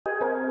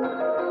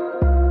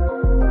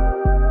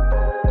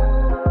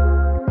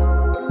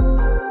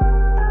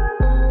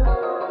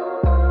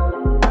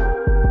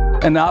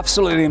An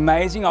absolutely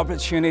amazing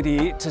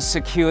opportunity to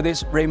secure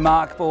this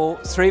remarkable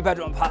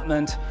 3-bedroom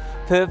apartment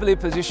perfectly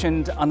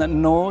positioned on the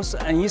north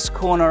and east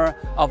corner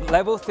of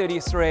level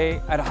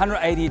 33 at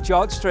 180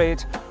 George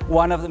Street,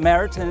 one of the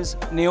Meriton's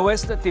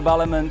newest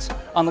developments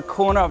on the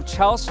corner of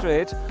Charles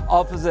Street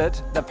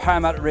opposite the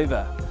Parramatta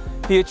River.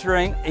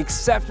 Featuring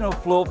exceptional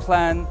floor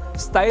plan,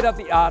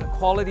 state-of-the-art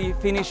quality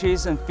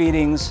finishes and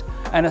fittings,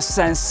 and a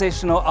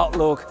sensational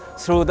outlook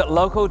through the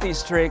local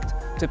district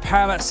to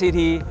Parramatta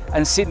City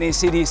and Sydney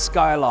City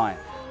skyline.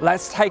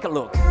 Let's take a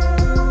look.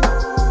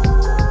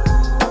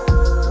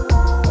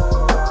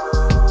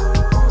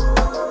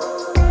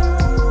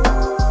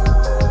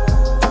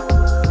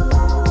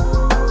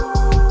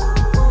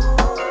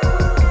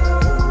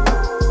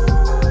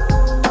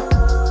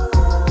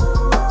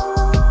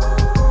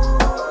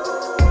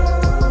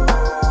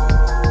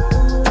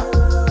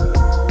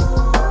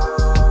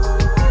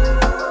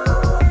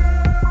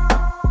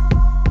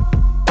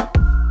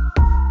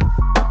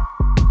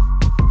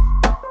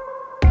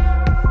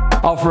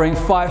 Offering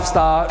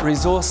 5-star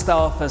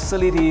resort-style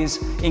facilities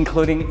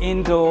including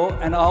indoor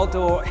and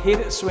outdoor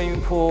heated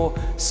swimming pool,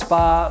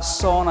 spa,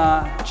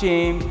 sauna,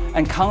 gym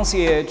and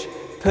concierge,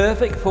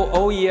 perfect for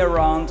all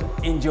year-round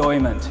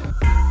enjoyment.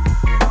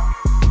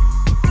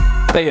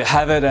 There you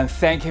have it, and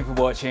thank you for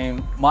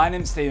watching. My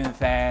name is Stephen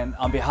Fan.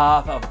 On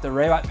behalf of the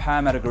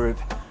Parramatta Group,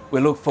 we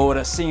look forward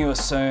to seeing you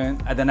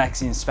soon at the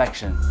next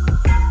inspection.